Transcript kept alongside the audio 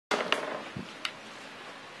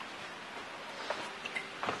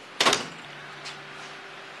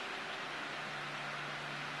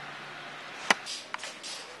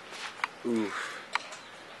Oof.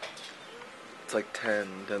 It's like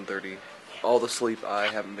 10:30. All the sleep I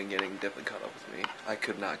haven't been getting definitely caught up with me. I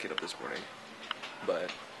could not get up this morning. But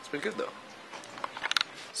it's been good though.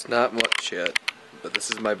 It's not much yet, but this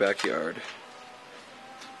is my backyard.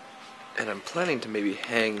 And I'm planning to maybe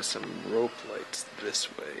hang some rope lights this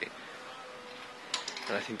way.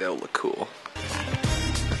 And I think that will look cool.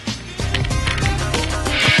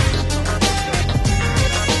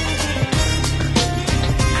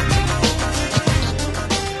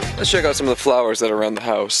 Let's check out some of the flowers that are around the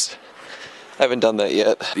house. I haven't done that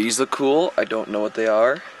yet. These look cool. I don't know what they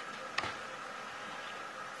are.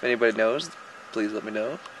 If anybody knows, please let me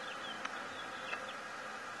know.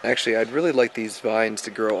 Actually, I'd really like these vines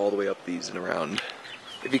to grow all the way up these and around.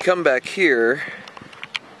 If you come back here,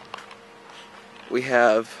 we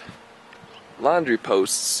have laundry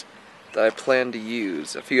posts that I plan to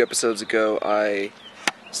use. A few episodes ago, I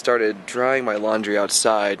started drying my laundry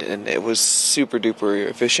outside, and it was super duper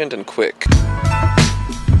efficient and quick.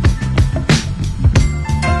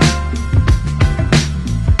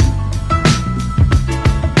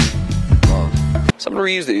 So I'm gonna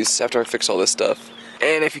reuse these after I fix all this stuff.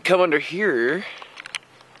 And if you come under here,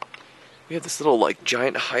 we have this little like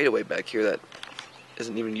giant hideaway back here that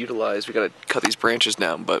isn't even utilized. We gotta cut these branches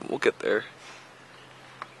down, but we'll get there.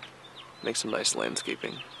 Make some nice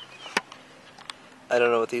landscaping. I don't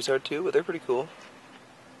know what these are too, but they're pretty cool.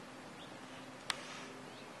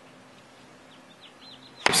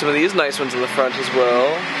 There's some of these nice ones in the front as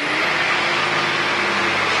well.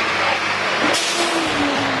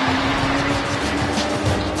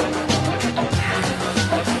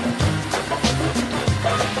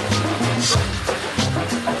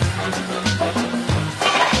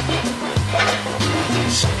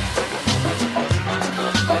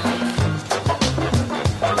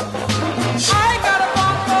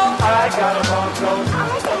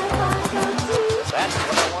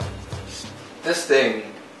 This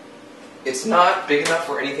thing, it's not big enough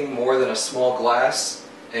for anything more than a small glass,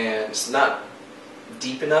 and it's not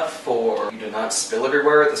deep enough for you to not spill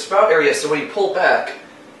everywhere. The spout area, so when you pull back,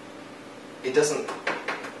 it doesn't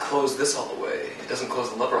close this all the way. It doesn't close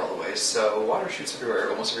the lever all the way, so water shoots everywhere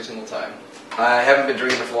almost every single time. I haven't been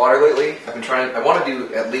drinking enough water lately. I want to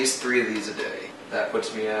do at least 3 of these a day. That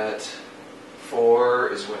puts me at 4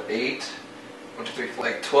 is what, 8? 1, 2, 3, 4,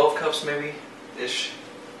 like 12 cups maybe, ish.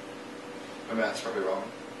 My math's probably wrong.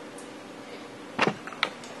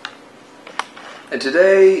 And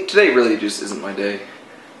today really just isn't my day.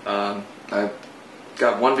 I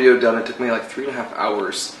got one video done. It took me like 3.5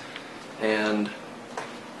 hours, and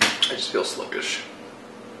I just feel sluggish.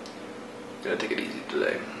 Gonna take it easy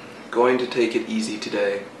today. Going to take it easy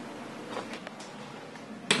today.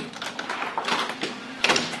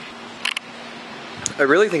 I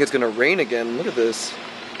really think it's gonna rain again. Look at this.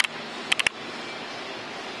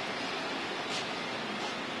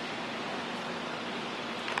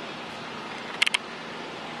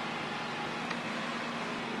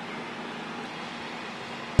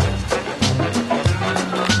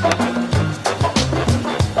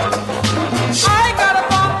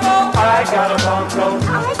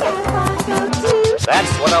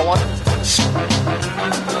 That's what I want.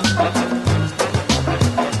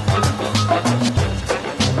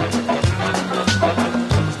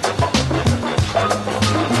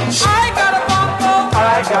 I got a bongo.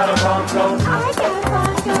 I got a bongo. I got a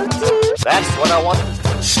bongo too. That's what I want.